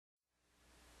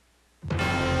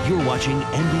You're watching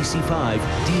NBC5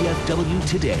 DFW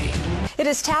Today. It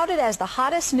is touted as the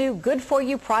hottest new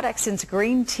good-for-you product since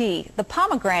green tea. The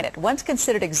pomegranate, once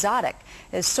considered exotic,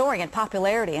 is soaring in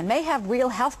popularity and may have real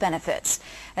health benefits.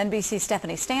 NBC's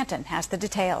Stephanie Stanton has the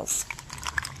details.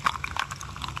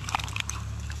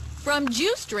 From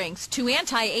juice drinks to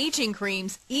anti-aging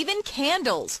creams, even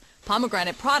candles,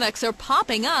 pomegranate products are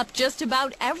popping up just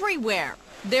about everywhere.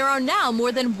 There are now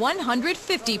more than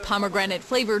 150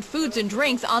 pomegranate-flavored foods and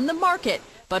drinks on the market,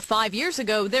 but 5 years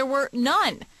ago there were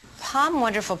none. POM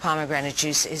Wonderful Pomegranate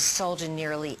juice is sold in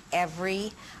nearly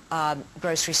every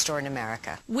grocery store in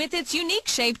America. With its unique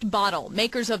shaped bottle,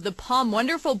 makers of the POM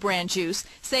Wonderful brand juice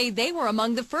say they were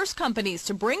among the first companies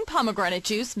to bring pomegranate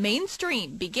juice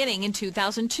mainstream beginning in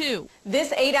 2002.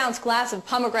 This 8-ounce glass of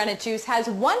pomegranate juice has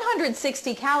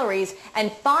 160 calories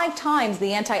and 5 times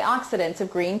the antioxidants of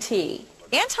green tea.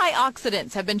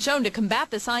 Antioxidants have been shown to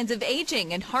combat the signs of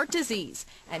aging and heart disease.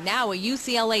 And now a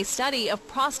UCLA study of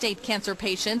prostate cancer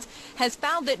patients has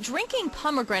found that drinking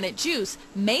pomegranate juice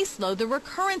may slow the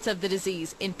recurrence of the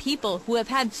disease in people who have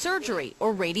had surgery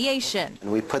or radiation.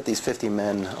 And we put these 50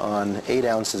 men on 8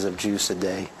 ounces of juice a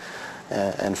day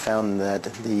and found that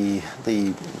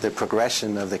the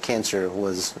progression of the cancer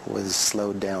was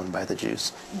slowed down by the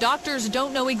juice. Doctors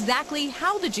don't know exactly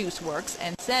how the juice works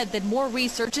and said that more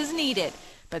research is needed.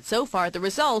 But so far the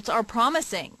results are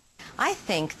promising. I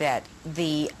think that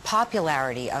the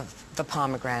popularity of the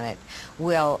pomegranate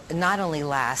will not only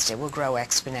last, it will grow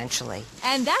exponentially.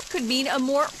 And that could mean a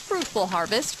more fruitful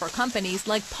harvest for companies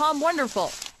like POM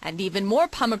Wonderful and even more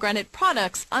pomegranate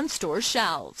products on store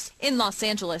shelves. In Los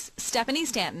Angeles, Stephanie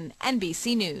Stanton,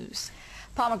 NBC News.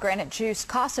 Pomegranate juice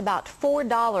costs about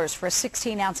 $4 for a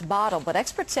 16-ounce bottle, but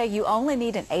experts say you only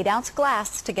need an 8-ounce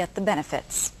glass to get the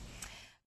benefits.